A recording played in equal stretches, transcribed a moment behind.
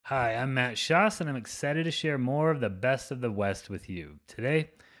Hi, I'm Matt Schoss, and I'm excited to share more of the best of the West with you.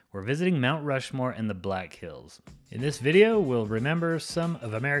 Today, we're visiting Mount Rushmore and the Black Hills. In this video, we'll remember some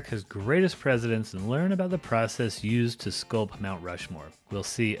of America's greatest presidents and learn about the process used to sculpt Mount Rushmore. We'll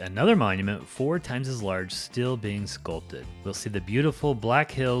see another monument 4 times as large still being sculpted. We'll see the beautiful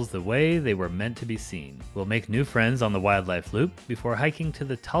Black Hills the way they were meant to be seen. We'll make new friends on the wildlife loop before hiking to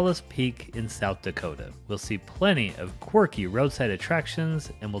the tallest peak in South Dakota. We'll see plenty of quirky roadside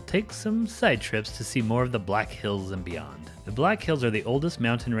attractions, and we'll take some side trips to see more of the Black Hills and beyond. The Black Hills are the oldest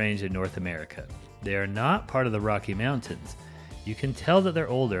mountain range in North America. They are not part of the Rocky Mountains. You can tell that they're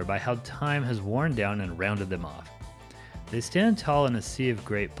older by how time has worn down and rounded them off. They stand tall in a sea of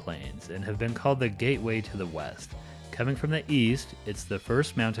Great Plains and have been called the gateway to the West. Coming from the east, it's the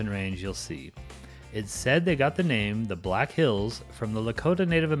first mountain range you'll see. It's said they got the name the Black Hills from the Lakota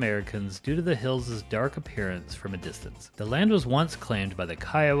Native Americans due to the hills' dark appearance from a distance. The land was once claimed by the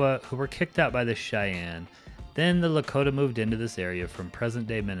Kiowa, who were kicked out by the Cheyenne. Then the Lakota moved into this area from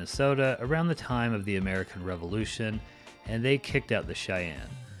present-day Minnesota around the time of the American Revolution, and they kicked out the Cheyenne.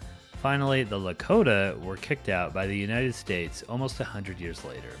 Finally, the Lakota were kicked out by the United States almost 100 years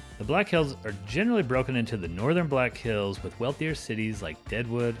later. The Black Hills are generally broken into the northern Black Hills with wealthier cities like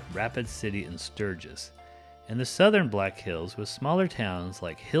Deadwood, Rapid City, and Sturgis, and the southern Black Hills with smaller towns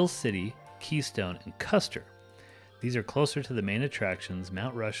like Hill City, Keystone, and Custer. These are closer to the main attractions,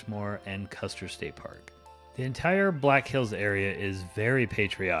 Mount Rushmore and Custer State Park. The entire Black Hills area is very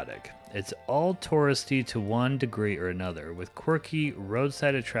patriotic. It's all touristy to one degree or another, with quirky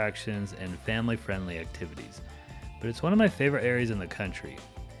roadside attractions and family-friendly activities. But it's one of my favorite areas in the country.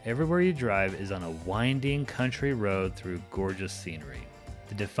 Everywhere you drive is on a winding country road through gorgeous scenery.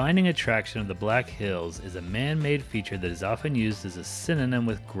 The defining attraction of the Black Hills is a man-made feature that is often used as a synonym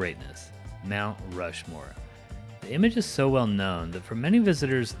with greatness, Mount Rushmore. The image is so well known that for many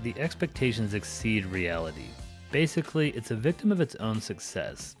visitors, the expectations exceed reality. Basically, it's a victim of its own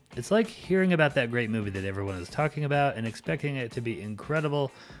success. It's like hearing about that great movie that everyone is talking about and expecting it to be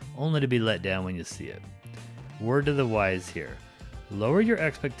incredible, only to be let down when you see it. Word to the wise here. Lower your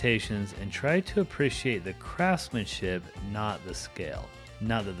expectations and try to appreciate the craftsmanship, not the scale.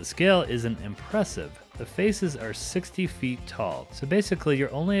 Not that the scale isn't impressive. The faces are 60 feet tall, so basically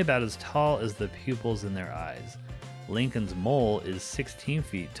you're only about as tall as the pupils in their eyes. Lincoln's mole is 16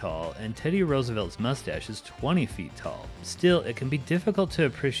 feet tall, and Teddy Roosevelt's mustache is 20 feet tall. Still, it can be difficult to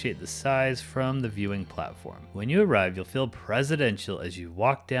appreciate the size from the viewing platform. When you arrive, you'll feel presidential as you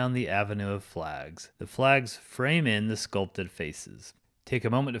walk down the avenue of flags. The flags frame in the sculpted faces. Take a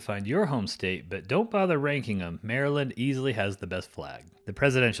moment to find your home state, but don't bother ranking them. Maryland easily has the best flag. The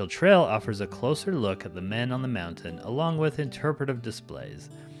Presidential Trail offers a closer look at the men on the mountain, along with interpretive displays.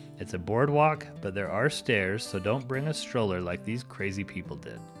 It's a boardwalk, but there are stairs, so don't bring a stroller like these crazy people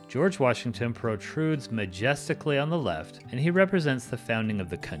did. George Washington protrudes majestically on the left, and he represents the founding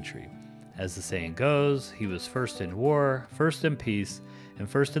of the country. As the saying goes, he was first in war, first in peace, and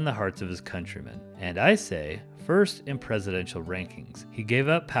first in the hearts of his countrymen. And I say, first in presidential rankings. He gave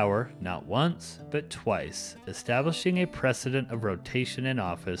up power not once, but twice, establishing a precedent of rotation in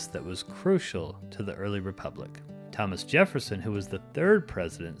office that was crucial to the early republic. Thomas Jefferson, who was the third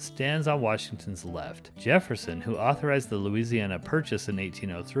president, stands on Washington's left. Jefferson, who authorized the Louisiana Purchase in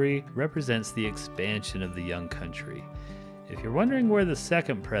 1803, represents the expansion of the young country. If you're wondering where the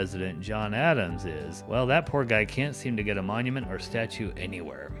second president, John Adams, is, well, that poor guy can't seem to get a monument or statue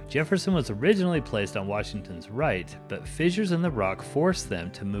anywhere. Jefferson was originally placed on Washington's right, but fissures in the rock forced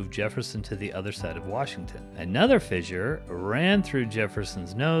them to move Jefferson to the other side of Washington. Another fissure ran through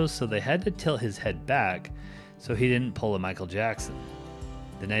Jefferson's nose, so they had to tilt his head back so he didn't pull a Michael Jackson.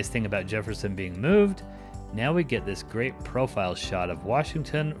 The nice thing about Jefferson being moved, now we get this great profile shot of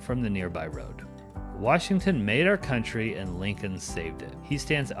Washington from the nearby road. Washington made our country and Lincoln saved it. He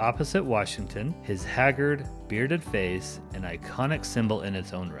stands opposite Washington, his haggard, bearded face, an iconic symbol in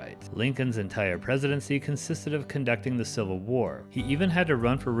its own right. Lincoln's entire presidency consisted of conducting the Civil War. He even had to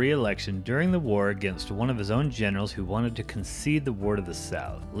run for re-election during the war against one of his own generals who wanted to concede the war to the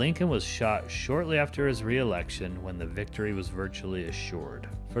South. Lincoln was shot shortly after his re-election when the victory was virtually assured.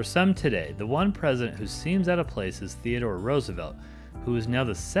 For some today, the one president who seems out of place is Theodore Roosevelt, who is now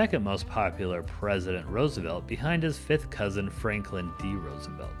the second most popular President Roosevelt behind his fifth cousin Franklin D.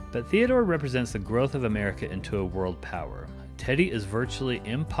 Roosevelt. But Theodore represents the growth of America into a world power. Teddy is virtually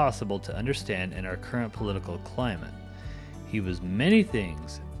impossible to understand in our current political climate. He was many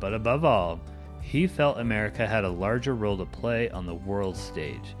things, but above all, he felt America had a larger role to play on the world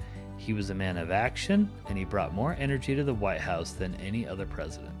stage. He was a man of action, and he brought more energy to the White House than any other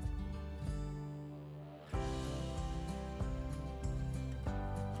president.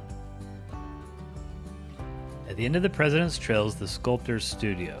 At the end of the President's Trail is the sculptor's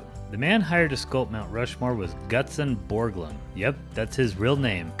studio. The man hired to sculpt Mount Rushmore was Gutzon Borglum. Yep, that's his real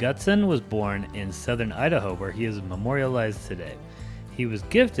name. Gutzon was born in southern Idaho, where he is memorialized today. He was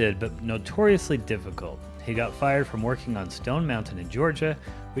gifted, but notoriously difficult. He got fired from working on Stone Mountain in Georgia,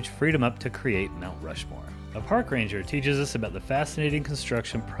 which freed him up to create Mount Rushmore. A park ranger teaches us about the fascinating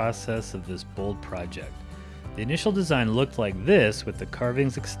construction process of this bold project. The initial design looked like this, with the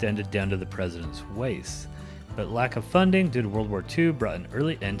carvings extended down to the president's waist. But lack of funding due to World War II brought an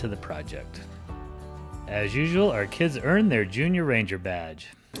early end to the project. As usual, our kids earned their Junior Ranger badge.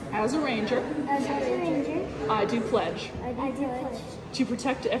 As a ranger, I do pledge. To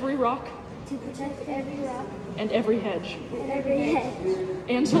protect every rock. And every hedge.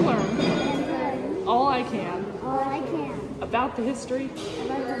 And to learn. All I can. About the history.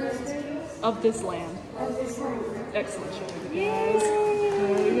 Of this land. Excellent show, you guys.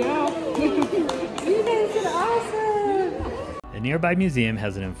 There you go. You guys did awesome. The nearby museum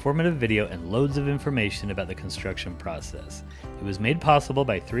has an informative video and loads of information about the construction process. It was made possible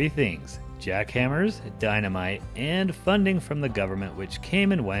by three things: jackhammers, dynamite, and funding from the government, which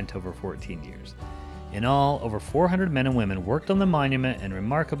came and went over 14 years. In all, over 400 men and women worked on the monument, and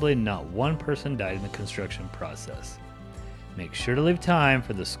remarkably, not one person died in the construction process. Make sure to leave time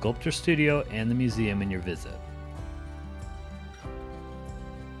for the sculpture studio and the museum in your visit.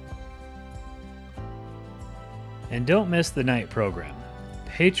 And don't miss the night program.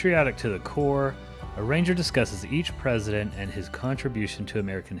 Patriotic to the core, a ranger discusses each president and his contribution to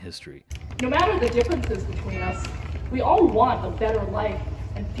American history. No matter the differences between us, we all want a better life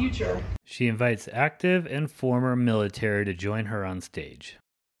and future. She invites active and former military to join her on stage.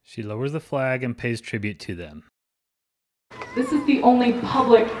 She lowers the flag and pays tribute to them. This is the only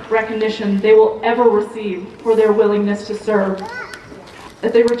public recognition they will ever receive for their willingness to serve.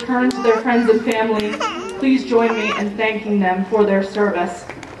 As they return to their friends and family, please join me in thanking them for their service.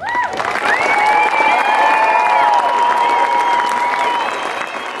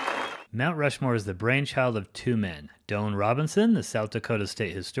 Mount Rushmore is the brainchild of two men, Doane Robinson, the South Dakota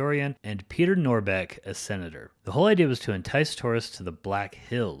state historian, and Peter Norbeck, a senator. The whole idea was to entice tourists to the Black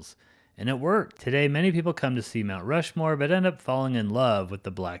Hills. And it worked. Today, many people come to see Mount Rushmore, but end up falling in love with the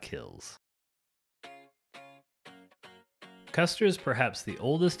Black Hills. Custer is perhaps the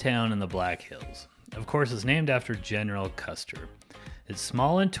oldest town in the Black Hills. Of course, it's named after General Custer. It's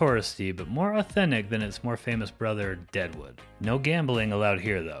small and touristy, but more authentic than its more famous brother, Deadwood. No gambling allowed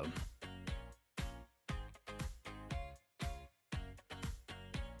here, though.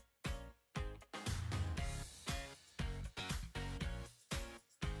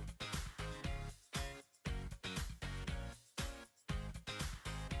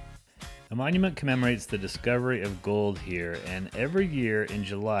 A monument commemorates the discovery of gold here, and every year in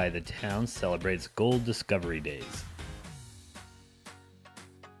July the town celebrates Gold Discovery Days.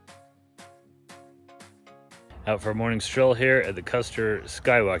 Out for a morning stroll here at the Custer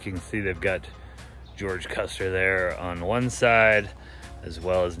Skywalk. You can see they've got George Custer there on one side, as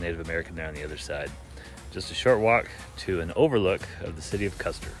well as Native American there on the other side. Just a short walk to an overlook of the city of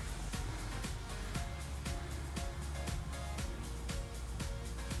Custer.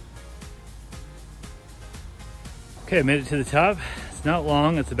 Okay, I made it to the top. It's not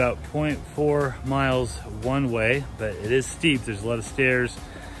long, it's about 0.4 miles one way, but it is steep. There's a lot of stairs,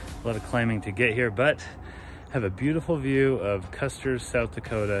 a lot of climbing to get here, but I have a beautiful view of Custer, South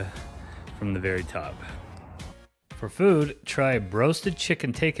Dakota from the very top. For food, try roasted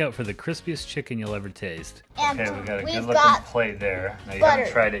chicken takeout for the crispiest chicken you'll ever taste. And okay, we got a good looking plate there. Now you haven't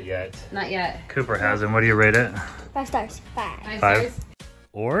tried it yet. Not yet. Cooper hasn't. What do you rate it? 5 stars. 5. 5?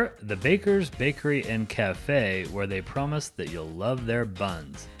 Or the Baker's Bakery and Cafe, where they promise that you'll love their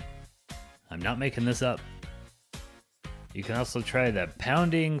buns. I'm not making this up. You can also try the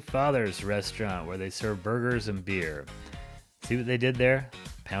Pounding Fathers restaurant, where they serve burgers and beer. See what they did there?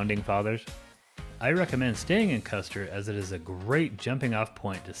 Pounding Fathers. I recommend staying in Custer, as it is a great jumping off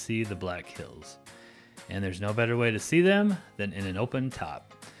point to see the Black Hills. And there's no better way to see them than in an open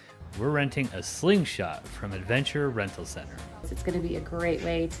top. We're renting a slingshot from Adventure Rental Center. It's going to be a great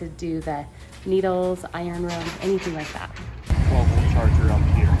way to do the needles, iron room, anything like that. 12-volt charger up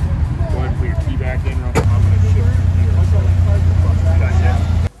here. Go ahead and put your key back in. I'm going to shift here.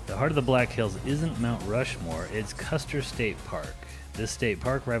 Gotcha. The heart of the Black Hills isn't Mount Rushmore, it's Custer State Park. This state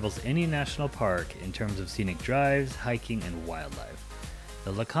park rivals any national park in terms of scenic drives, hiking, and wildlife.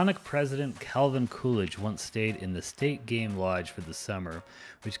 The laconic president Calvin Coolidge once stayed in the State Game Lodge for the summer,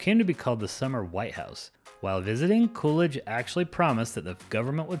 which came to be called the Summer White House. While visiting, Coolidge actually promised that the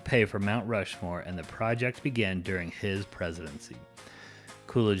government would pay for Mount Rushmore, and the project began during his presidency.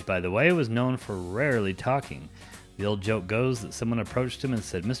 Coolidge, by the way, was known for rarely talking. The old joke goes that someone approached him and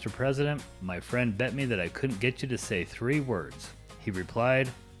said, "Mr. President, my friend bet me that I couldn't get you to say 3 words. He replied,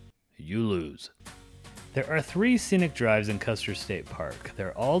 "You lose." There are 3 scenic drives in Custer State Park.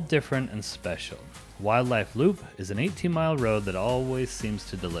 They're all different and special. Wildlife Loop is an 18-mile road that always seems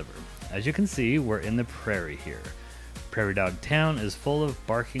to deliver. As you can see, we're in the prairie here. Prairie Dog Town is full of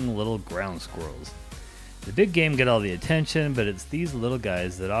barking little ground squirrels. The big game get all the attention, but it's these little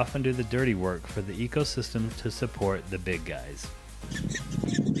guys that often do the dirty work for the ecosystem to support the big guys.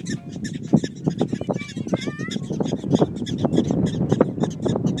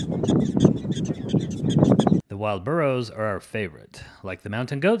 The wild burros are our favorite. Like the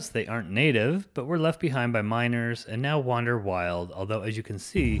mountain goats, they aren't native, but were left behind by miners and now wander wild, although as you can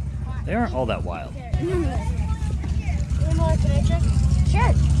see, they aren't all that wild. Sure,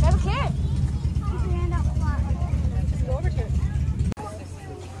 grab a carrot. Go over to it.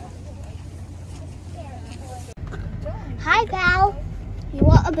 Hi, pal. You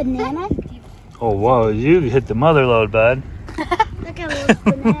want a banana? Oh, whoa, you hit the mother load, bud. Look at those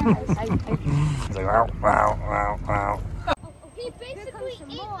bananas. It's like, wow, wow, wow, wow. He basically ate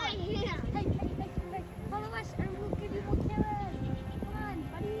my hand. Hey, follow us and we'll give you more carrots. Come on,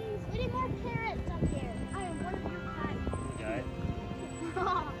 buddies. We need more carrots up here. I am one of your kind. Got it. I am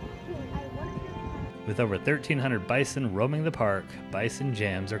one of your kind. With over 1,300 bison roaming the park, bison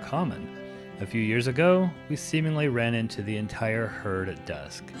jams are common. A few years ago, we seemingly ran into the entire herd at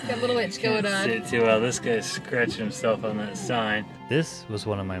dusk. Got a little itch going on. Sit too well. This guy's scratching himself on that sign. This was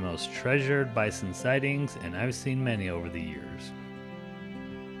one of my most treasured bison sightings, and I've seen many over the years.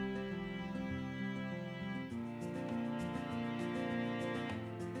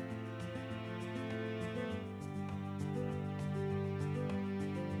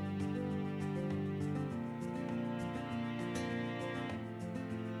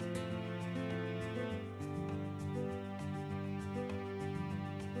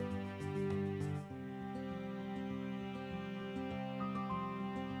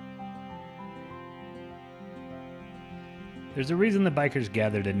 There's a reason the bikers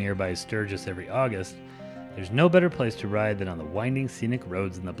gathered in nearby Sturgis every August. There's no better place to ride than on the winding scenic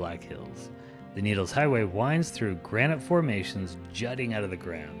roads in the Black Hills. The Needles Highway winds through granite formations jutting out of the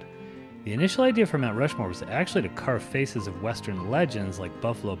ground. The initial idea for Mount Rushmore was actually to carve faces of Western legends like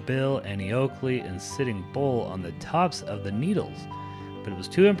Buffalo Bill, Annie Oakley, and Sitting Bull on the tops of the Needles, but it was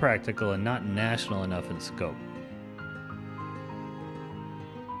too impractical and not national enough in scope.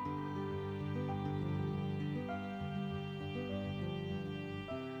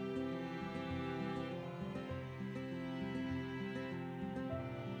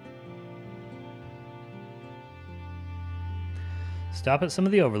 Stop at some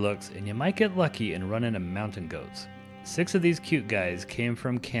of the overlooks and you might get lucky and run into mountain goats. 6 of these cute guys came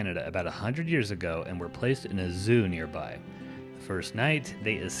from Canada about 100 years ago and were placed in a zoo nearby. The first night,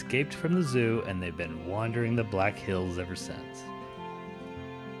 they escaped from the zoo and they've been wandering the Black Hills ever since.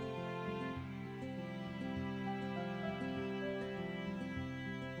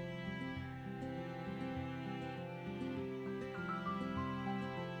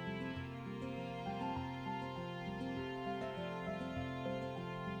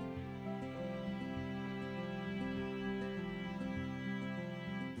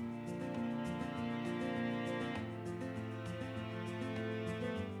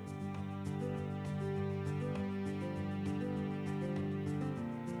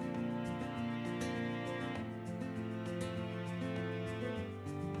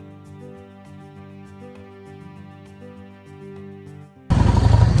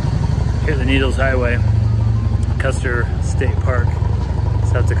 Here at the Needles Highway, Custer State Park,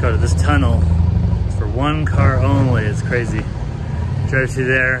 South Dakota. This tunnel is for one car only. It's crazy. Drive through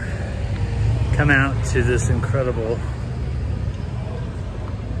there, come out to this incredible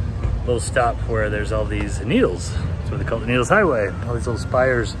little stop where there's all these needles. That's what they call the Needles Highway. All these little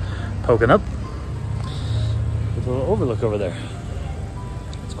spires poking up with a little overlook over there.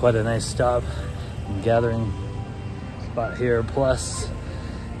 It's quite a nice stop and gathering spot here, plus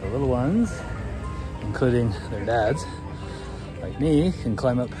the little ones, including their dads, like me, can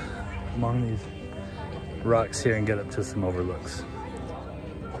climb up among these rocks here and get up to some overlooks.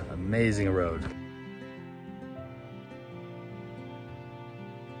 Amazing road.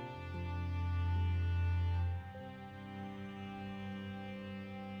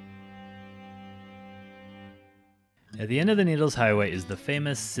 At the end of the Needles Highway is the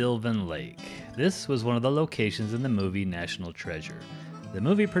famous Sylvan Lake. This was one of the locations in the movie National Treasure. The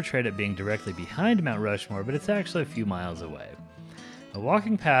movie portrayed it being directly behind Mount Rushmore, but it's actually a few miles away. A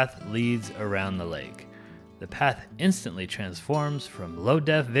walking path leads around the lake. The path instantly transforms from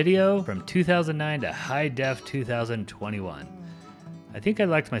low-def video from 2009 to high-def 2021. I think I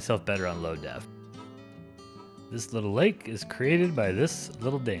liked myself better on low-def. This little lake is created by this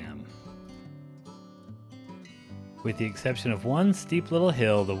little dam. With the exception of one steep little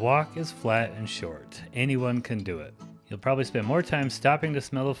hill, the walk is flat and short. Anyone can do it. You'll probably spend more time stopping to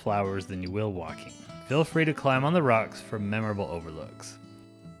smell the flowers than you will walking. Feel free to climb on the rocks for memorable overlooks.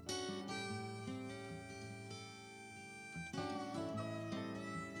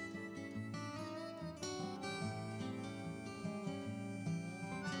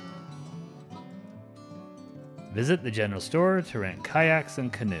 Visit the general store to rent kayaks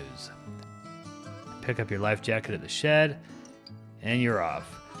and canoes. Pick up your life jacket at the shed, and you're off.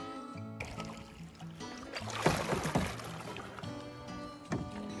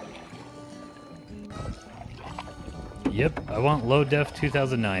 Yep, I want low def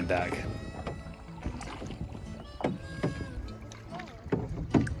 2009 back.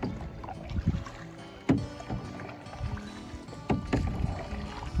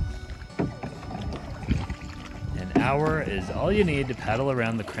 An hour is all you need to paddle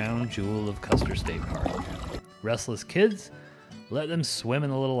around the crown jewel of Custer State Park. Restless kids, let them swim in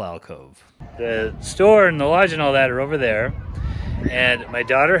the little alcove. The store and the lodge and all that are over there. And my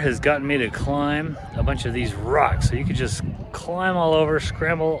daughter has gotten me to climb a bunch of these rocks. So you could just climb all over,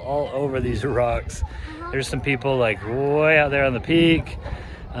 scramble all over these rocks. There's some people like way out there on the peak.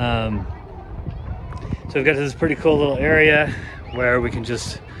 So we've got this pretty cool little area where we can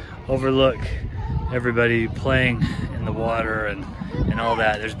just overlook everybody playing in the water and all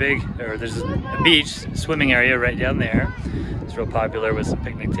that. There's a beach, swimming area right down there. It's real popular with some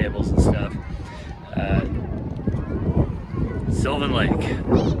picnic tables and stuff. Sylvan Lake.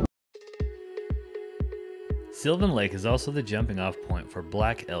 Sylvan Lake is also the jumping off point for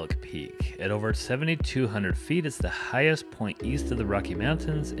Black Elk Peak. At over 7,200 feet, it's the highest point east of the Rocky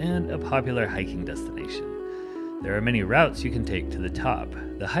Mountains and a popular hiking destination. There are many routes you can take to the top.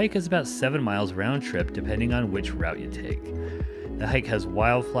 The hike is about 7 miles round trip depending on which route you take. The hike has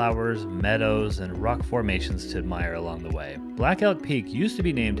wildflowers, meadows, and rock formations to admire along the way. Black Elk Peak used to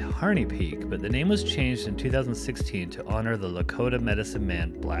be named Harney Peak, but the name was changed in 2016 to honor the Lakota medicine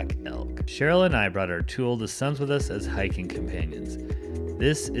man Black Elk. Cheryl and I brought our 2 oldest sons with us as hiking companions.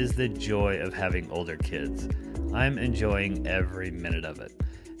 This is the joy of having older kids. I'm enjoying every minute of it.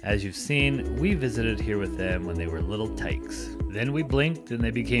 As you've seen, we visited here with them when they were little tykes. Then we blinked and they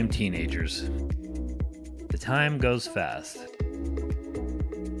became teenagers. The time goes fast.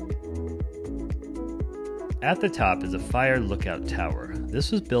 At the top is a fire lookout tower.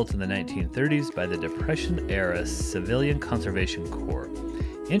 This was built in the 1930s by the Depression-era Civilian Conservation Corps.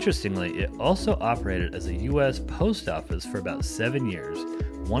 Interestingly, it also operated as a U.S. post office for about 7 years,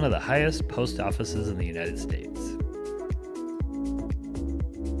 one of the highest post offices in the United States.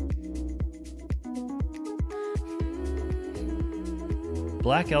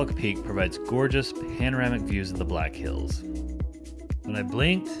 Black Elk Peak provides gorgeous panoramic views of the Black Hills. When I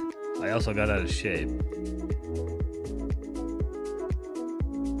blinked, I also got out of shape.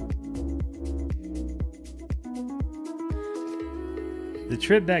 The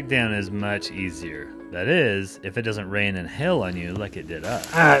trip back down is much easier. That is, if it doesn't rain and hail on you like it did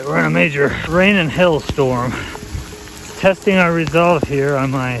us. Alright, we're in a major rain and hail storm. It's testing our resolve here on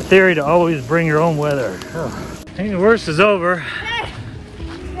my theory to always bring your own weather. Oh. I think the worst is over. Hey,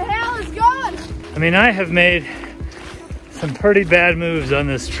 the hail is gone. I mean, I have made some pretty bad moves on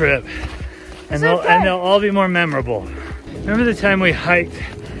this trip, and they'll all be more memorable. Remember the time we hiked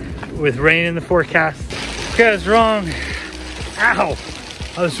with rain in the forecast? Okay, I was wrong. Ow!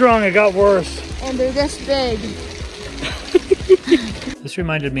 I was wrong, it got worse. And they're this big. This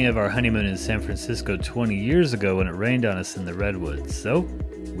reminded me of our honeymoon in San Francisco 20 years ago when it rained on us in the redwoods, so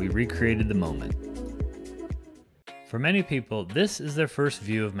we recreated the moment. For many people, this is their first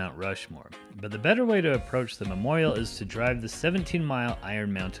view of Mount Rushmore, but the better way to approach the memorial is to drive the 17-mile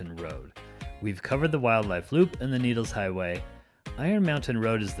Iron Mountain Road. We've covered the Wildlife Loop and the Needles Highway. Iron Mountain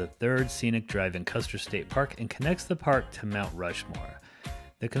Road is the 3rd scenic drive in Custer State Park and connects the park to Mount Rushmore.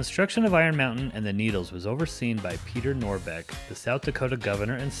 The construction of Iron Mountain and the Needles was overseen by Peter Norbeck, the South Dakota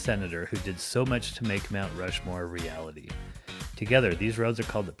governor and senator who did so much to make Mount Rushmore a reality. Together, these roads are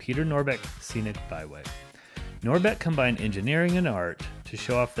called the Peter Norbeck Scenic Byway. Norbeck combined engineering and art to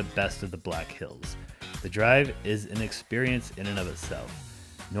show off the best of the Black Hills. The drive is an experience in and of itself.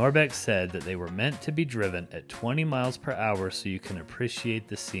 Norbeck said that they were meant to be driven at 20 miles per hour so you can appreciate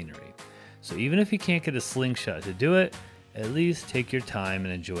the scenery. So even if you can't get a slingshot to do it, at least take your time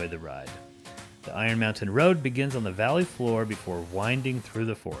and enjoy the ride. The Iron Mountain Road begins on the valley floor before winding through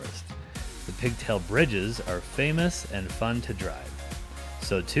the forest. The pigtail bridges are famous and fun to drive.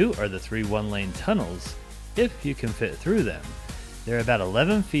 So too are the 3 one-lane tunnels, if you can fit through them. They're about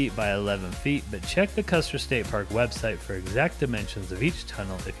 11 feet by 11 feet, but check the Custer State Park website for exact dimensions of each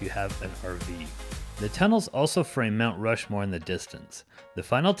tunnel if you have an RV. The tunnels also frame Mount Rushmore in the distance. The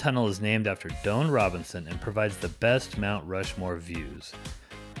final tunnel is named after Doane Robinson and provides the best Mount Rushmore views.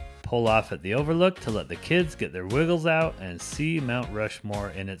 Pull off at the overlook to let the kids get their wiggles out and see Mount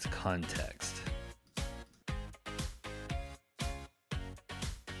Rushmore in its context.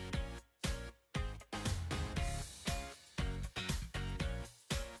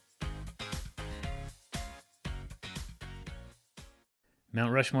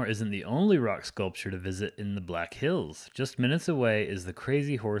 Mount Rushmore isn't the only rock sculpture to visit in the Black Hills. Just minutes away is the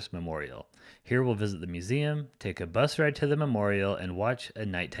Crazy Horse Memorial. Here we'll visit the museum, take a bus ride to the memorial, and watch a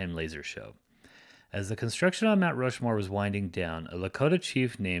nighttime laser show. As the construction on Mount Rushmore was winding down, a Lakota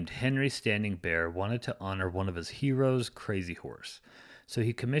chief named Henry Standing Bear wanted to honor one of his heroes, Crazy Horse. So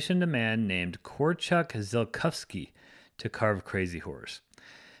he commissioned a man named Korchak Zielkowski to carve Crazy Horse.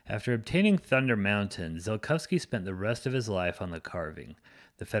 After obtaining Thunder Mountain, Zielkowski spent the rest of his life on the carving.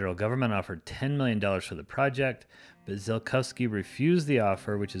 The federal government offered $10 million for the project, but Zielkowski refused the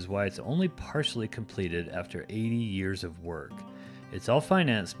offer, which is why it's only partially completed after 80 years of work. It's all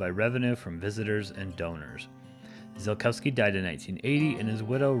financed by revenue from visitors and donors. Zielkowski died in 1980, and his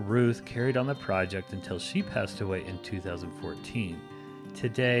widow Ruth carried on the project until she passed away in 2014.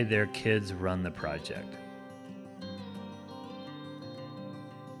 Today, their kids run the project.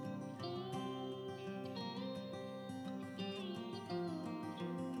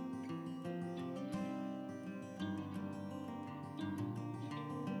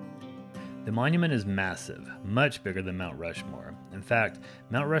 The monument is massive, much bigger than Mount Rushmore. In fact,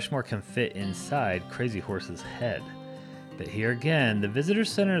 Mount Rushmore can fit inside Crazy Horse's head. But here again, the visitor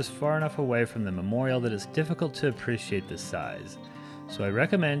center is far enough away from the memorial that it's difficult to appreciate the size. So I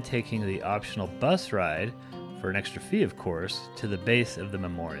recommend taking the optional bus ride, for an extra fee of course, to the base of the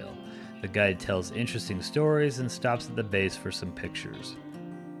memorial. The guide tells interesting stories and stops at the base for some pictures.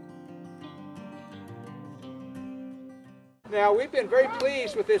 Now, we've been very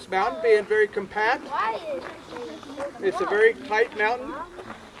pleased with this mountain being very compact. It's a very tight mountain,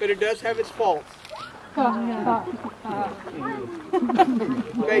 but it does have its faults.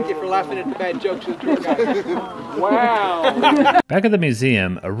 Thank you for laughing at the bad jokes of the tour guide. Wow! Back at the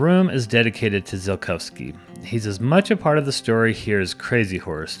museum, a room is dedicated to Zielkowski. He's as much a part of the story here as Crazy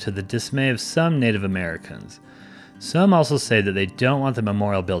Horse, to the dismay of some Native Americans. Some also say that they don't want the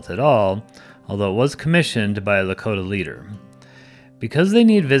memorial built at all, although it was commissioned by a Lakota leader. Because they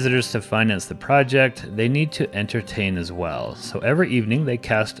need visitors to finance the project, they need to entertain as well, so every evening they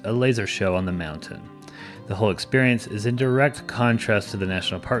cast a laser show on the mountain. The whole experience is in direct contrast to the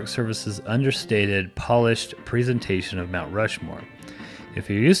National Park Service's understated, polished presentation of Mount Rushmore. If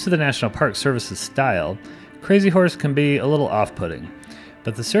you're used to the National Park Service's style, Crazy Horse can be a little off-putting.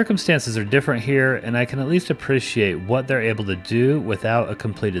 But the circumstances are different here, and I can at least appreciate what they're able to do without a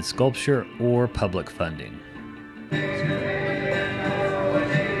completed sculpture or public funding.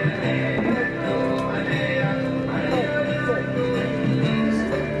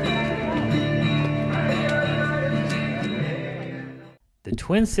 The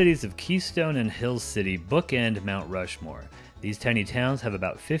twin cities of Keystone and Hills City bookend Mount Rushmore. These tiny towns have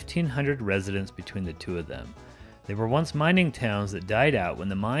about 1,500 residents between the two of them. They were once mining towns that died out when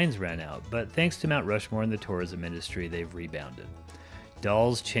the mines ran out, but thanks to Mount Rushmore and the tourism industry, they've rebounded.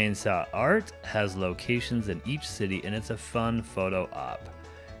 Doll's Chainsaw Art has locations in each city, and it's a fun photo op.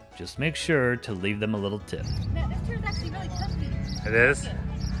 Just make sure to leave them a little tip. This chair is actually really comfy. It is?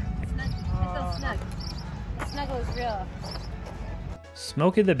 It's snug. I feel snug. The snuggle is real.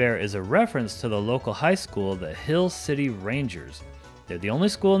 Smokey the Bear is a reference to the local high school, the Hill City Rangers. They're the only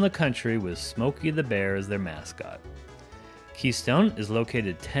school in the country with Smokey the Bear as their mascot. Keystone is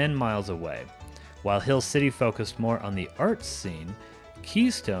located 10 miles away. While Hill City focused more on the arts scene,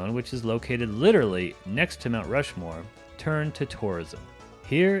 Keystone, which is located literally next to Mount Rushmore, turned to tourism.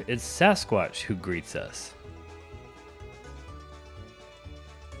 Here, it's Sasquatch who greets us.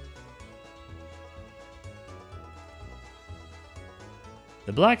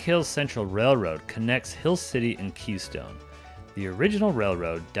 The Black Hills Central Railroad connects Hill City and Keystone. The original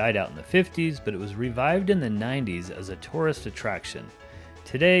railroad died out in the 50s, but it was revived in the 90s as a tourist attraction.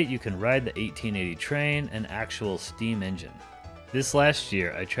 Today, you can ride the 1880 train, an actual steam engine. This last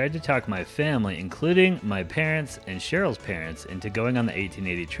year, I tried to talk my family, including my parents and Cheryl's parents, into going on the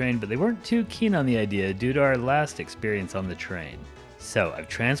 1880 train, but they weren't too keen on the idea due to our last experience on the train. So I've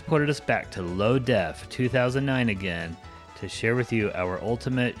transported us back to low def 2009 again to share with you our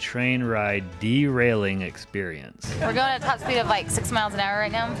ultimate train ride derailing experience. We're going at a top speed of like 6 miles an hour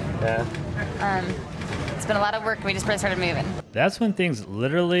right now. Yeah. It's been a lot of work and we just barely started moving. That's when things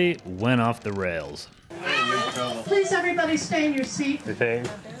literally went off the rails. Please everybody stay in your seat.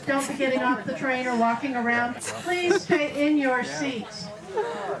 Don't be getting off the train or walking around. Please stay in your seats.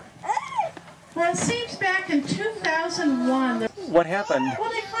 Well, it seems back in 2001. What happened?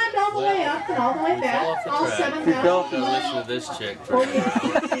 Well, they climbed all the way up and all the way back. All 7,000. Listen to this chick. Well, they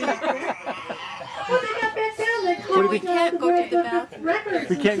got back down. They climbed. We can't go to the bathroom.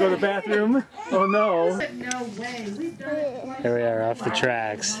 We can't go to the bathroom? Oh no. No way. We've done it twice. Here we are off the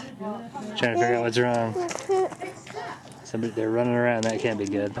tracks, trying to figure out what's wrong. They're running around, that can't be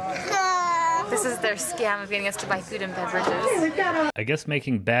good. This is their scam of getting us to buy food and beverages. I guess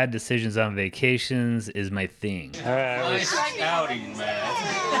making bad decisions on vacations is my thing. Nice outing,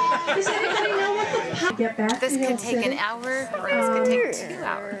 man. Does anybody know what the get back This to could Hill take City? an hour or this could take 2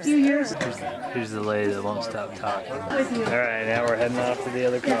 hours. Few years Here's the lady that won't stop talking. with you. Alright, now we're heading off to the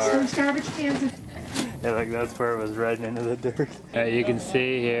other Got car. some garbage cans. Yeah, like that's where it was riding into the dirt. Alright, you can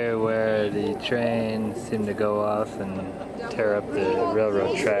see here where the train seemed to go off and tear up the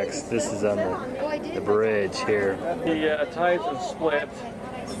railroad tracks. This is on the bridge here. The ties have split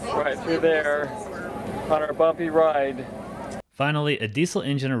right through there on our bumpy ride. Finally, a diesel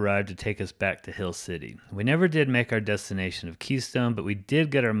engine arrived to take us back to Hill City. We never did make our destination of Keystone, but we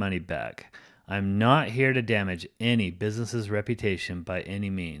did get our money back. I'm not here to damage any business's reputation by any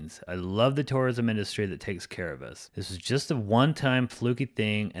means. I love the tourism industry that takes care of us. This was just a one-time fluky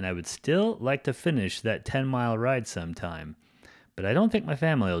thing, and I would still like to finish that 10-mile ride sometime. But I don't think my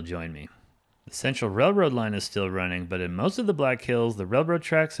family will join me. The Central Railroad line is still running, but in most of the Black Hills, the railroad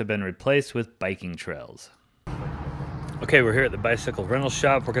tracks have been replaced with biking trails. Okay, we're here at the bicycle rental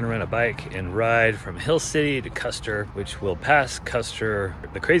shop. We're gonna rent a bike and ride from Hill City to Custer, which will pass Custer,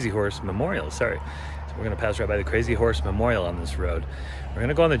 the Crazy Horse Memorial, sorry. So we're gonna pass right by the Crazy Horse Memorial on this road. We're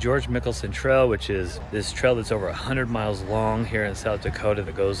gonna go on the George Mickelson Trail, which is this trail that's over 100 miles long here in South Dakota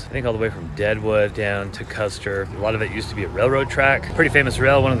that goes, I think, all the way from Deadwood down to Custer. A lot of it used to be a railroad track. Pretty famous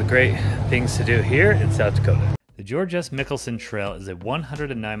rail, one of the great things to do here in South Dakota. The George S. Mickelson Trail is a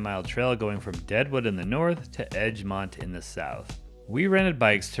 109-mile trail going from Deadwood in the north to Edgemont in the south. We rented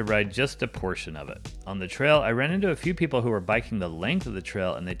bikes to ride just a portion of it. On the trail, I ran into a few people who were biking the length of the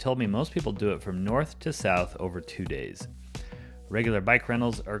trail, and they told me most people do it from north to south over 2 days. Regular bike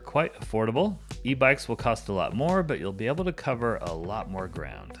rentals are quite affordable. E-bikes will cost a lot more, but you'll be able to cover a lot more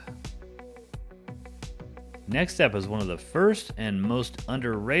ground. Next up is one of the first and most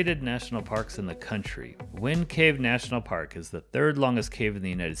underrated national parks in the country. Wind Cave National Park is the 3rd longest cave in the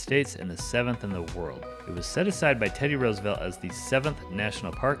United States and the 7th in the world. It was set aside by Teddy Roosevelt as the 7th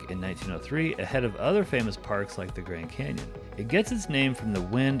national park in 1903, ahead of other famous parks like the Grand Canyon. It gets its name from the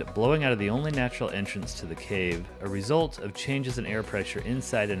wind blowing out of the only natural entrance to the cave, a result of changes in air pressure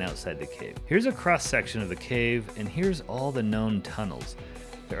inside and outside the cave. Here's a cross-section of the cave, and here's all the known tunnels.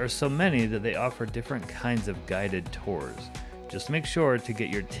 There are so many that they offer different kinds of guided tours. Just make sure to get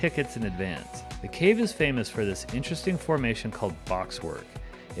your tickets in advance. The cave is famous for this interesting formation called boxwork.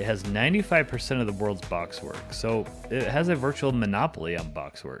 It has 95% of the world's boxwork, so it has a virtual monopoly on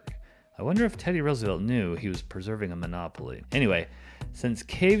boxwork. I wonder if Teddy Roosevelt knew he was preserving a monopoly. Anyway, since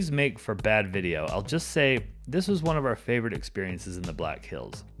caves make for bad video, I'll just say this was one of our favorite experiences in the Black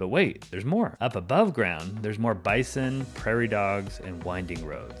Hills. But wait, there's more. Up above ground, there's more bison, prairie dogs, and winding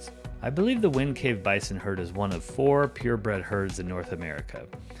roads. I believe the Wind Cave bison herd is one of 4 purebred herds in North America.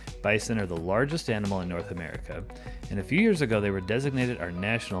 Bison are the largest animal in North America, and a few years ago they were designated our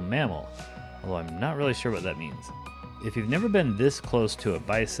national mammal, although I'm not really sure what that means. If you've never been this close to a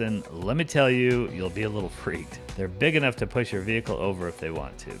bison, let me tell you, you'll be a little freaked. They're big enough to push your vehicle over if they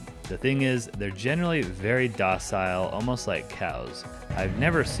want to. The thing is, they're generally very docile, almost like cows. I've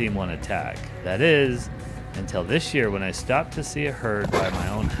never seen one attack. That is, until this year when I stopped to see a herd by my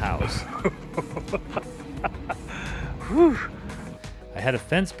own house. Whew. I had a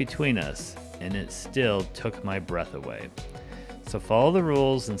fence between us, and it still took my breath away. So follow the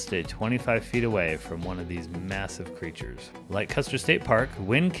rules and stay 25 feet away from one of these massive creatures. Like Custer State Park,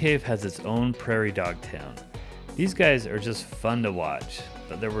 Wind Cave has its own prairie dog town. These guys are just fun to watch,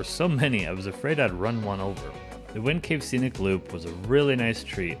 but there were so many I was afraid I'd run one over. The Wind Cave Scenic Loop was a really nice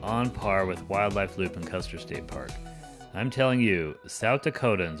treat, on par with Wildlife Loop in Custer State Park. I'm telling you, South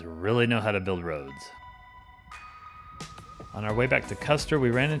Dakotans really know how to build roads. On our way back to Custer, we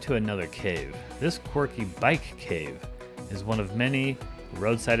ran into another cave. This quirky bike cave is one of many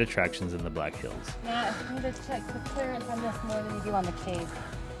roadside attractions in the Black Hills. Now, you need to check the clearance on this more than you do on the cave.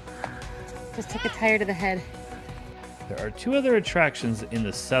 Just take a tire to the head. There are two other attractions in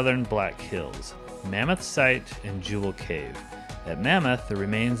the southern Black Hills, Mammoth Site and Jewel Cave. At Mammoth, the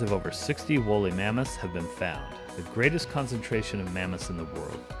remains of over 60 woolly mammoths have been found, the greatest concentration of mammoths in the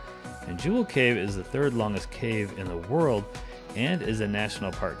world. And Jewel Cave is the third longest cave in the world and is a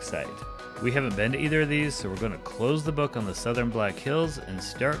national park site. We haven't been to either of these, so we're going to close the book on the southern Black Hills and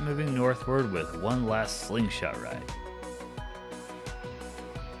start moving northward with one last slingshot ride.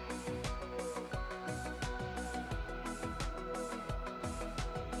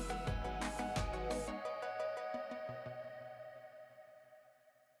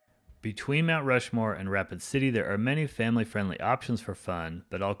 Between Mount Rushmore and Rapid City, there are many family-friendly options for fun,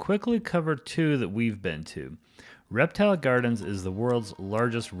 but I'll quickly cover two that we've been to. Reptile Gardens is the world's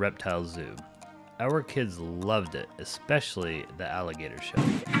largest reptile zoo. Our kids loved it, especially the alligator show.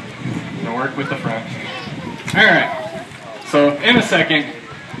 Gonna work with the front. Alright, so in a second,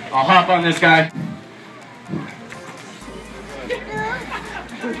 I'll hop on this guy.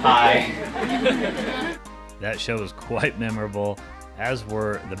 Hi. That show was quite memorable, as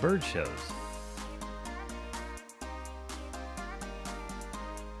were the bird shows.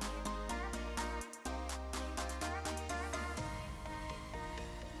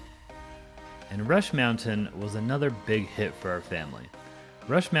 And Rush Mountain was another big hit for our family.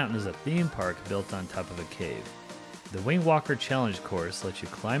 Rush Mountain is a theme park built on top of a cave. The Wing Walker Challenge course lets you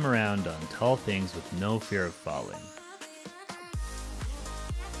climb around on tall things with no fear of falling.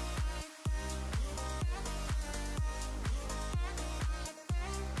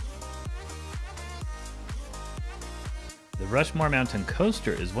 The Rushmore Mountain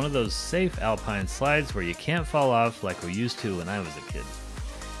Coaster is one of those safe alpine slides where you can't fall off like we used to when I was a kid.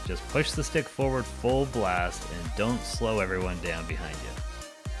 Just push the stick forward full blast and don't slow everyone down behind you.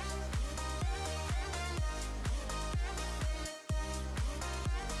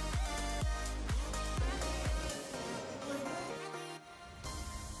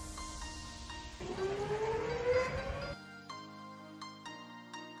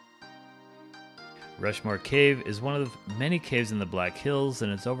 Rushmore Cave is one of many caves in the Black Hills,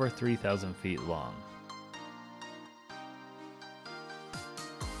 and it's over 3,000 feet long.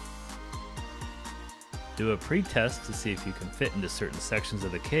 Do a pre-test to see if you can fit into certain sections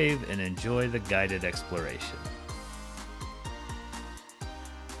of the cave and enjoy the guided exploration.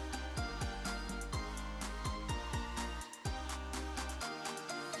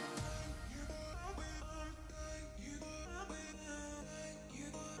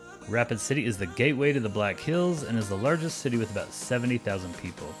 Rapid City is the gateway to the Black Hills and is the largest city with about 70,000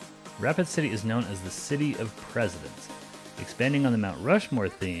 people. Rapid City is known as the City of Presidents. Expanding on the Mount Rushmore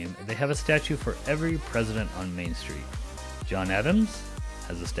theme, they have a statue for every president on Main Street. John Adams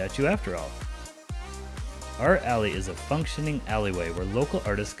has a statue after all. Art Alley is a functioning alleyway where local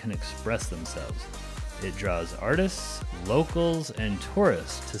artists can express themselves. It draws artists, locals, and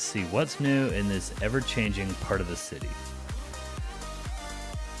tourists to see what's new in this ever-changing part of the city.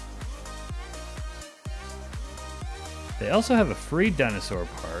 They also have a free dinosaur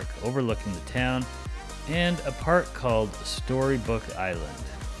park overlooking the town and a park called Storybook Island.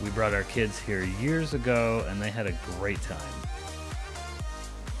 We brought our kids here years ago and they had a great time.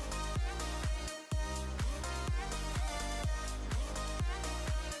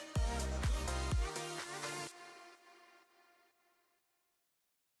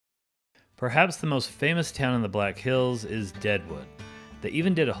 Perhaps the most famous town in the Black Hills is Deadwood. They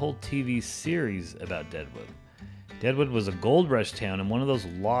even did a whole TV series about Deadwood. Deadwood was a gold rush town and one of those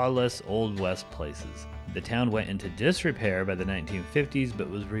lawless Old West places. The town went into disrepair by the 1950s, but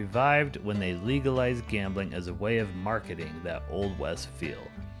was revived when they legalized gambling as a way of marketing that Old West feel.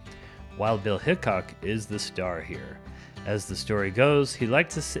 Wild Bill Hickok is the star here. As the story goes, he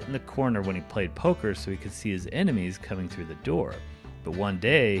liked to sit in the corner when he played poker so he could see his enemies coming through the door. But one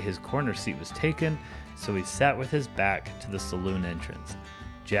day, his corner seat was taken, so he sat with his back to the saloon entrance.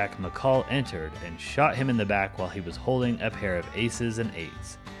 Jack McCall entered and shot him in the back while he was holding a pair of aces and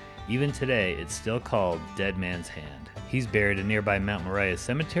eights. Even today, it's still called Dead Man's Hand. He's buried in nearby Mount Moriah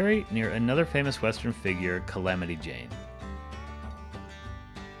Cemetery near another famous Western figure, Calamity Jane.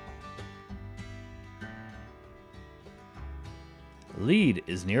 Lead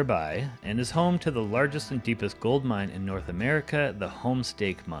is nearby and is home to the largest and deepest gold mine in North America, the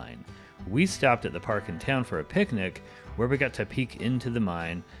Homestake Mine. We stopped at the park in town for a picnic where we got to peek into the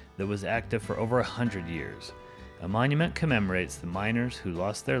mine that was active for over 100 years. A monument commemorates the miners who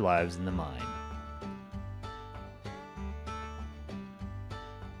lost their lives in the mine.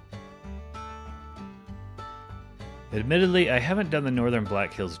 Admittedly, I haven't done the Northern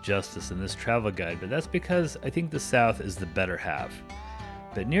Black Hills justice in this travel guide, but that's because I think the South is the better half.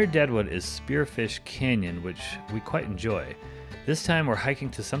 But near Deadwood is Spearfish Canyon, which we quite enjoy. This time we're hiking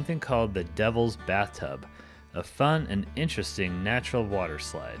to something called the Devil's Bathtub, a fun and interesting natural water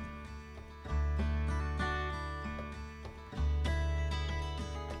slide.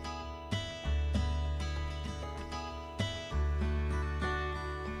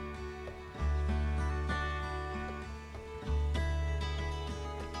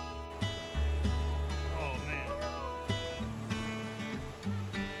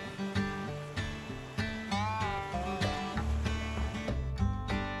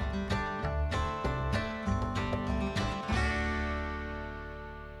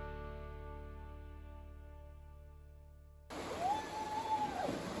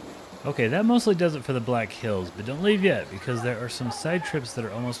 Okay, that mostly does it for the Black Hills, but don't leave yet because there are some side trips that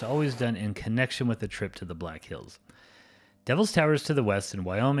are almost always done in connection with the trip to the Black Hills. Devil's Tower is to the west in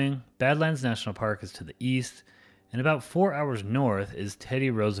Wyoming, Badlands National Park is to the east, and about 4 hours north is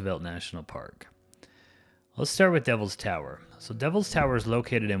Teddy Roosevelt National Park. Let's start with Devil's Tower. So Devil's Tower is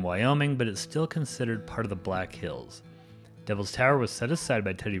located in Wyoming, but it's still considered part of the Black Hills. Devil's Tower was set aside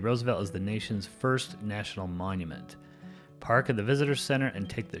by Teddy Roosevelt as the nation's first national monument. Park at the Visitor Center and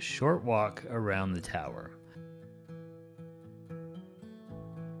take the short walk around the tower.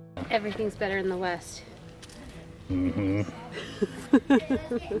 Everything's better in the West.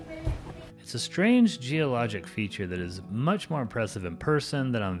 It's a strange geologic feature that is much more impressive in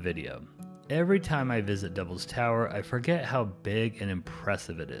person than on video. Every time I visit Devil's Tower, I forget how big and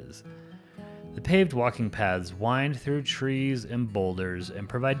impressive it is. The paved walking paths wind through trees and boulders and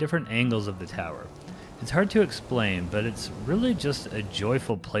provide different angles of the tower. It's hard to explain, but it's really just a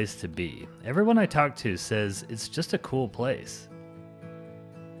joyful place to be. Everyone I talk to says it's just a cool place.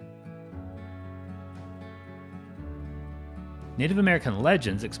 Native American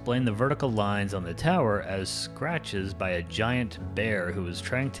legends explain the vertical lines on the tower as scratches by a giant bear who was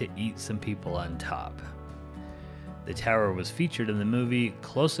trying to eat some people on top. The tower was featured in the movie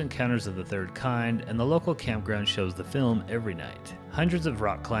Close Encounters of the Third Kind, and the local campground shows the film every night. Hundreds of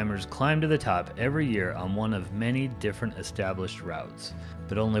rock climbers climb to the top every year on one of many different established routes,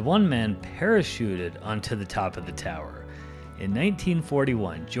 but only one man parachuted onto the top of the tower. In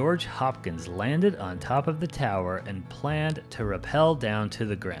 1941, George Hopkins landed on top of the tower and planned to rappel down to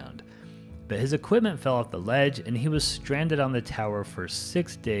the ground. But his equipment fell off the ledge and he was stranded on the tower for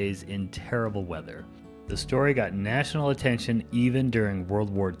 6 days in terrible weather. The story got national attention even during World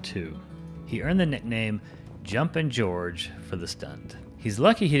War II. He earned the nickname Jumpin' George for the stunt. He's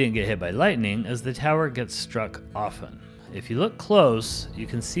lucky he didn't get hit by lightning, as the tower gets struck often. If you look close, you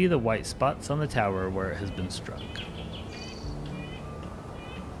can see the white spots on the tower where it has been struck.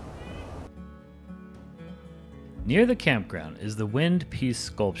 Near the campground is the Wind Peace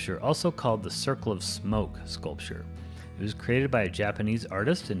sculpture, also called the Circle of Smoke sculpture. It was created by a Japanese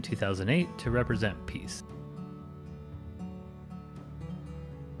artist in 2008 to represent peace.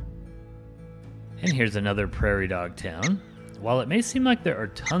 And here's another prairie dog town. While it may seem like there are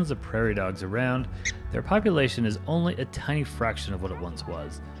tons of prairie dogs around, their population is only a tiny fraction of what it once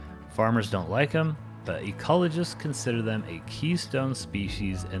was. Farmers don't like them, but ecologists consider them a keystone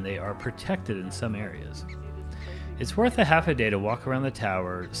species and they are protected in some areas. It's worth a half a day to walk around the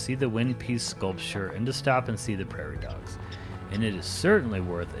tower, see the Wind Peace sculpture, and to stop and see the prairie dogs. And it is certainly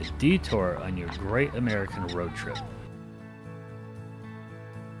worth a detour on your great American road trip.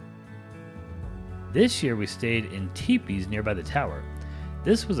 This year we stayed in teepees nearby the tower.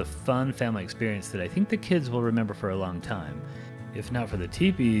 This was a fun family experience that I think the kids will remember for a long time. If not for the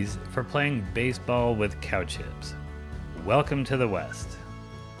teepees, for playing baseball with cow chips. Welcome to the West.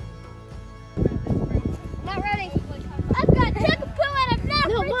 Not ready. I've got took a poo and I'm not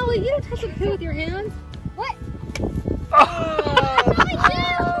ready. No, Molly, you don't touch a poo with your hands. What?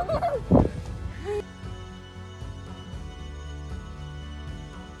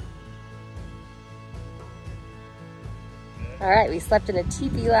 All right, we slept in a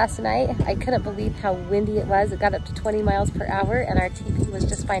teepee last night. I couldn't believe how windy it was. It got up to 20 miles per hour and our teepee was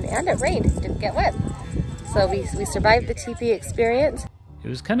just fine, and it rained. It didn't get wet. So we survived the teepee experience. It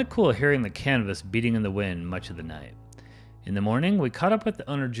was kind of cool hearing the canvas beating in the wind much of the night. In the morning, we caught up with the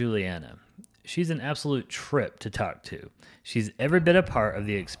owner, Juliana. She's an absolute trip to talk to. She's every bit a part of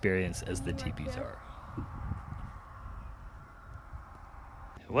the experience as the teepees are.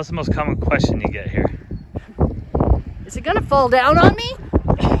 What's the most common question you get here? Is it gonna fall down on me?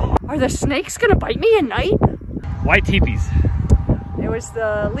 Are the snakes gonna bite me at night? Why teepees? It was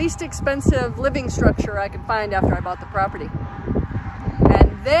the least expensive living structure I could find after I bought the property.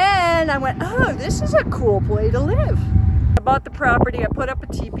 And then I went, oh, this is a cool place to live. I bought the property, I put up a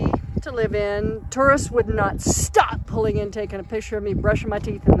teepee, to live in, tourists would not stop pulling in, taking a picture of me brushing my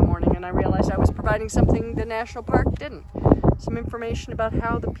teeth in the morning, and I realized I was providing something the national park didn't. Some information about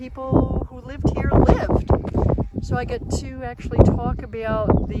how the people who lived here lived. So I get to actually talk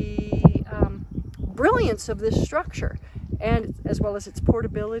about the brilliance of this structure, and as well as its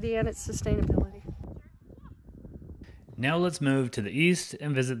portability and its sustainability. Now let's move to the east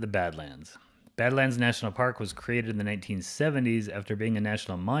and visit the Badlands. Badlands National Park was created in the 1970s after being a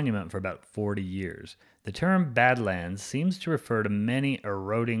national monument for about 40 years. The term Badlands seems to refer to many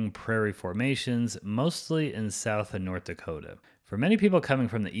eroding prairie formations, mostly in South and North Dakota. For many people coming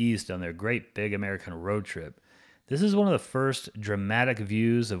from the east on their great big American road trip, this is one of the first dramatic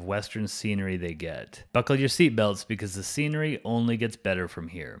views of western scenery they get. Buckle your seatbelts because the scenery only gets better from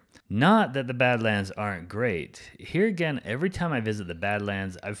here. Not that the Badlands aren't great. Here again, every time I visit the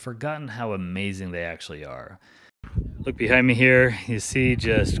Badlands, I've forgotten how amazing they actually are. Look behind me here, you see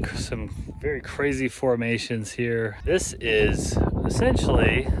just some very crazy formations here. This is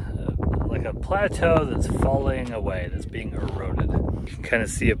essentially like a plateau that's falling away, that's being eroded. You can kind of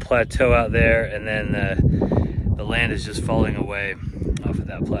see a plateau out there, and then the land is just falling away off of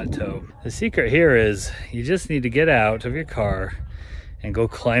that plateau. The secret here is you just need to get out of your car and go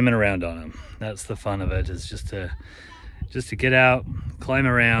climbing around on them. That's the fun of it, is just to get out, climb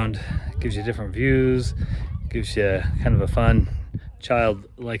around. It gives you different views, gives you kind of a fun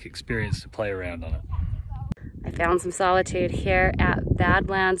childlike experience to play around on it. I found some solitude here at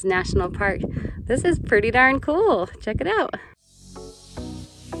Badlands National Park. This is pretty darn cool. Check it out.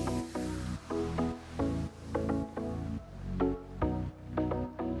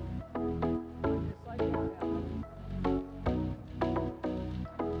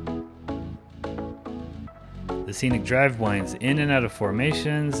 The scenic drive winds in and out of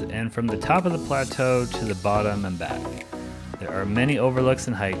formations and from the top of the plateau to the bottom and back. There are many overlooks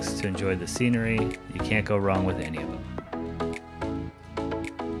and hikes to enjoy the scenery. You can't go wrong with any of them.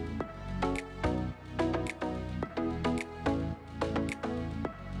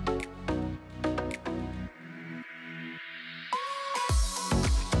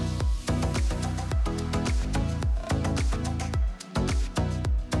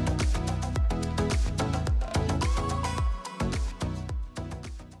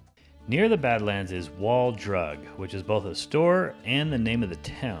 Near the Badlands is Wall Drug, which is both a store and the name of the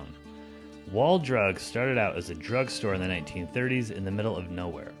town. Wall Drug started out as a drugstore in the 1930s in the middle of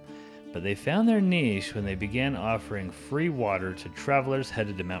nowhere, but they found their niche when they began offering free water to travelers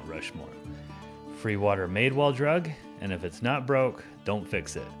headed to Mount Rushmore. Free water made Wall Drug, and if it's not broke, don't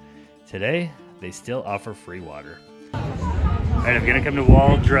fix it. Today, they still offer free water. All right, if you're gonna come to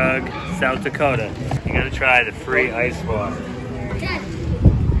Wall Drug, South Dakota, you gotta try the free ice water.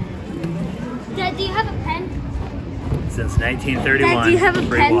 Dad, do you have a pen? Since 1931, Dad, do you have a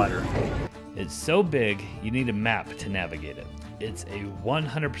free pen? water. It's so big, you need a map to navigate it. It's a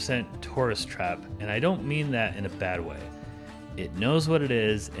 100% tourist trap, and I don't mean that in a bad way. It knows what it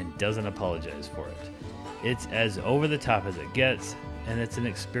is and doesn't apologize for it. It's as over the top as it gets, and it's an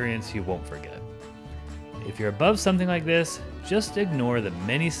experience you won't forget. If you're above something like this, just ignore the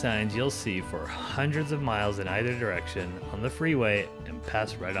many signs you'll see for hundreds of miles in either direction on the freeway and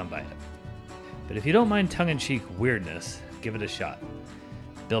pass right on by it. But if you don't mind tongue-in-cheek weirdness, give it a shot.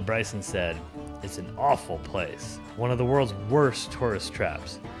 Bill Bryson said, "It's an awful place, one of the world's worst tourist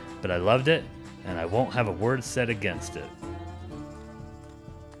traps, but I loved it, and I won't have a word said against it."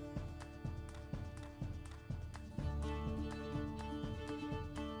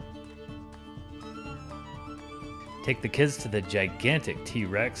 Take the kids to the gigantic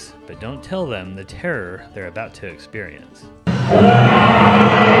T-Rex, but don't tell them the terror they're about to experience.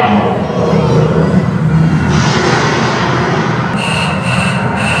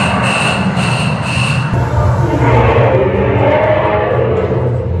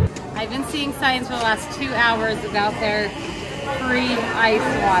 I've been seeing signs for the last 2 hours about their free ice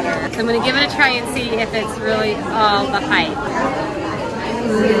water. So I'm gonna give it a try and see if it's really all the hype.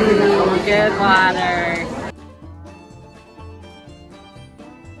 Ooh, good water.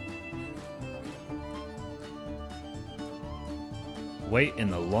 Wait in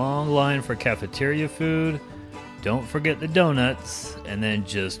the long line for cafeteria food, don't forget the donuts, and then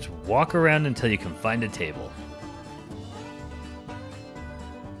just walk around until you can find a table.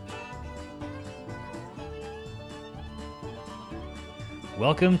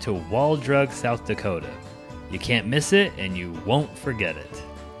 Welcome to Wall Drug, South Dakota. You can't miss it and you won't forget it.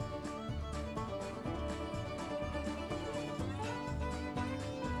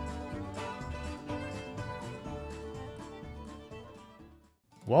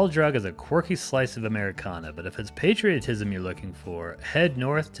 Wall Drug is a quirky slice of Americana, but if it's patriotism you're looking for, head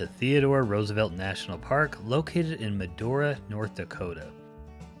north to Theodore Roosevelt National Park, located in Medora, North Dakota.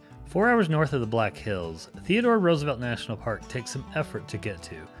 4 hours north of the Black Hills, Theodore Roosevelt National Park takes some effort to get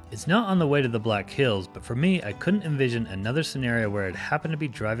to. It's not on the way to the Black Hills, but for me, I couldn't envision another scenario where I'd happen to be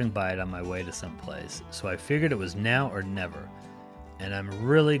driving by it on my way to someplace, so I figured it was now or never. And I'm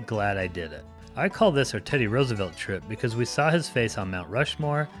really glad I did it. I call this our Teddy Roosevelt trip because we saw his face on Mount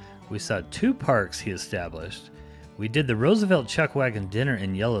Rushmore, we saw 2 parks he established, we did the Roosevelt Chuck Wagon dinner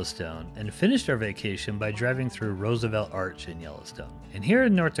in Yellowstone, and finished our vacation by driving through Roosevelt Arch in Yellowstone. And here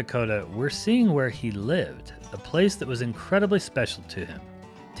in North Dakota, we're seeing where he lived, a place that was incredibly special to him.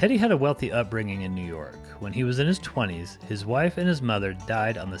 Teddy had a wealthy upbringing in New York. When he was in his 20s, his wife and his mother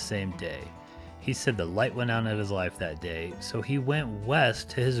died on the same day. He said the light went out in his life that day, so he went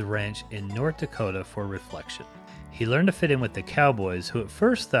west to his ranch in North Dakota for reflection. He learned to fit in with the cowboys, who at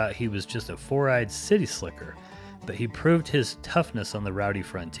first thought he was just a 4-eyed city slicker, but he proved his toughness on the rowdy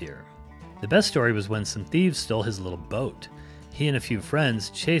frontier. The best story was when some thieves stole his little boat. He and a few friends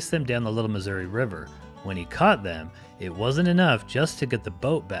chased them down the Little Missouri River. When he caught them, it wasn't enough just to get the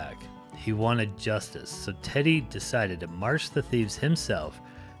boat back. He wanted justice, so Teddy decided to march the thieves himself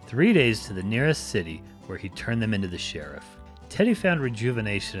 3 days to the nearest city, where he turned them into the sheriff. Teddy found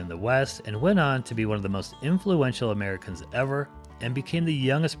rejuvenation in the West and went on to be one of the most influential Americans ever, and became the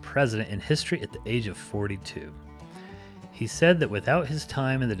youngest president in history at the age of 42. He said that without his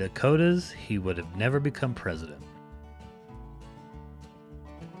time in the Dakotas, he would have never become president.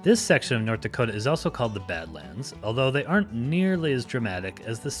 This section of North Dakota is also called the Badlands, although they aren't nearly as dramatic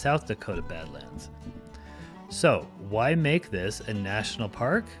as the South Dakota Badlands. So, why make this a national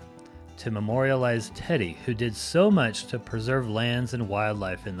park? To memorialize Teddy, who did so much to preserve lands and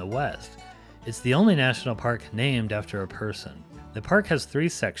wildlife in the West. It's the only national park named after a person. The park has 3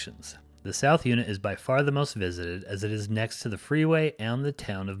 sections. The south unit is by far the most visited, as it is next to the freeway and the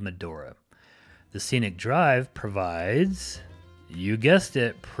town of Medora. The scenic drive provides, you guessed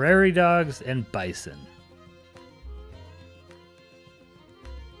it, prairie dogs and bison.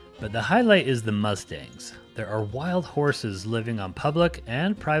 But the highlight is the Mustangs. There are wild horses living on public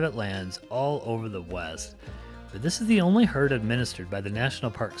and private lands all over the West, but this is the only herd administered by the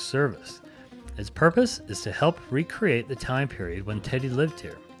National Park Service. Its purpose is to help recreate the time period when Teddy lived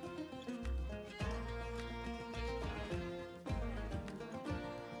here.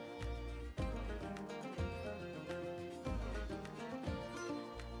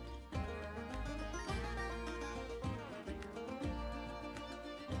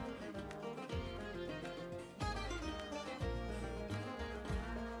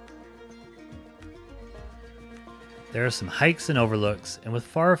 There are some hikes and overlooks, and with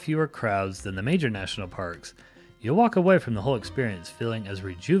far fewer crowds than the major national parks, you'll walk away from the whole experience feeling as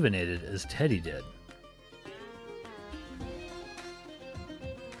rejuvenated as Teddy did.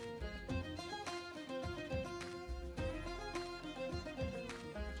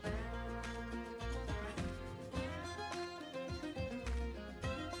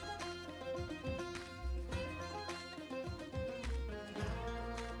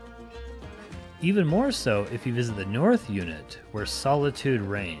 Even more so if you visit the North Unit, where solitude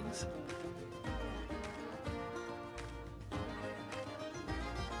reigns.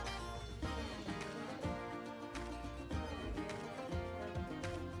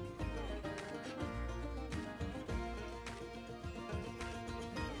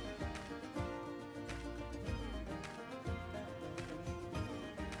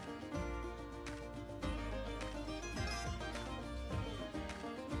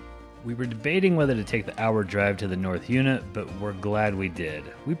 We were debating whether to take the hour drive to the North Unit, but we're glad we did.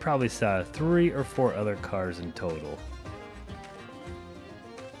 We probably saw 3 or 4 other cars in total.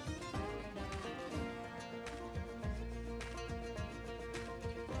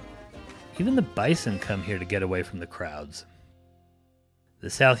 Even the bison come here to get away from the crowds. The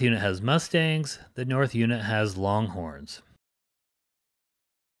South Unit has Mustangs, the North Unit has Longhorns.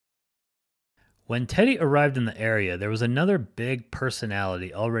 When Teddy arrived in the area, there was another big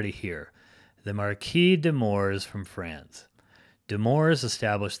personality already here, the Marquis de Moors from France. De Moors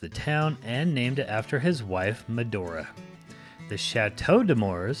established the town and named it after his wife, Medora. The Chateau de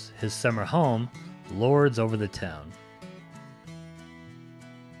Moors, his summer home, lords over the town.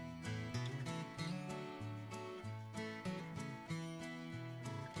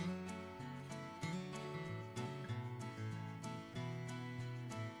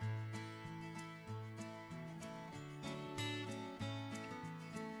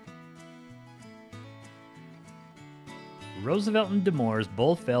 Roosevelt and de Moors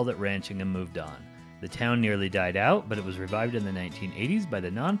both failed at ranching and moved on. The town nearly died out, but it was revived in the 1980s by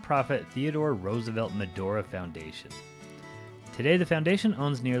the nonprofit Theodore Roosevelt Medora Foundation. Today, the foundation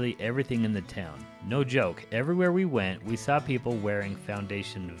owns nearly everything in the town. No joke, everywhere we went, we saw people wearing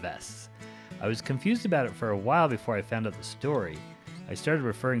foundation vests. I was confused about it for a while before I found out the story. I started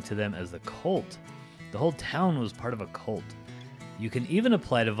referring to them as the cult. The whole town was part of a cult. You can even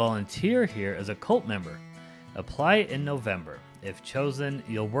apply to volunteer here as a cult member. Apply in November. If chosen,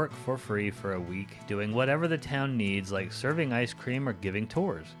 you'll work for free for a week, doing whatever the town needs, like serving ice cream or giving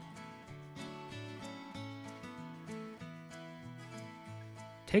tours.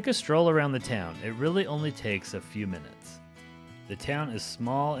 Take a stroll around the town. It really only takes a few minutes. The town is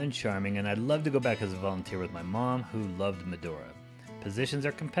small and charming, and I'd love to go back as a volunteer with my mom, who loved Medora. Positions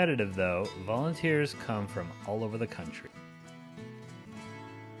are competitive though. Volunteers come from all over the country.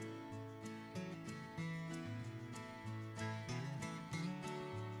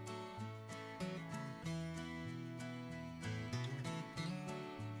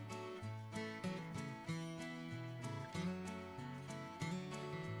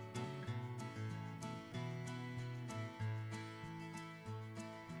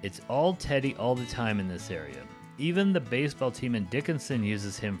 It's all Teddy all the time in this area. Even the baseball team in Dickinson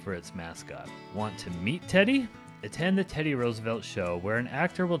uses him for its mascot. Want to meet Teddy? Attend the Teddy Roosevelt Show, where an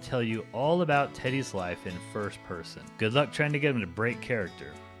actor will tell you all about Teddy's life in first person. Good luck trying to get him to break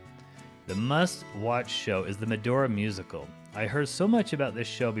character. The must-watch show is the Medora Musical. I heard so much about this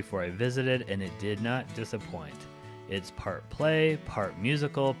show before I visited, and it did not disappoint. It's part play, part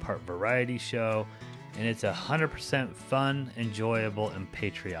musical, part variety show, and it's 100% fun, enjoyable, and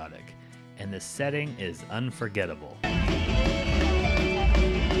patriotic. And the setting is unforgettable.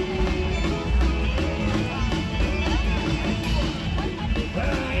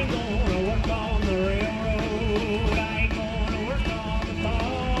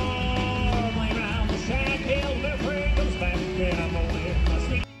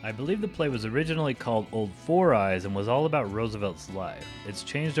 I believe the play was originally called Old Four Eyes and was all about Roosevelt's life. It's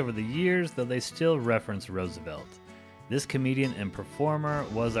changed over the years, though they still reference Roosevelt. This comedian and performer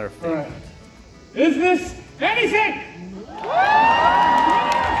was our favorite. Right. Is this anything?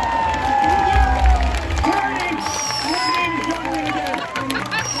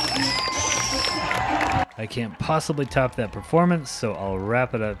 I can't possibly top that performance, so I'll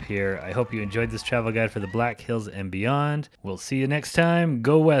wrap it up here. I hope you enjoyed this travel guide for the Black Hills and beyond. We'll see you next time.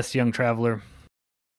 Go west, young traveler.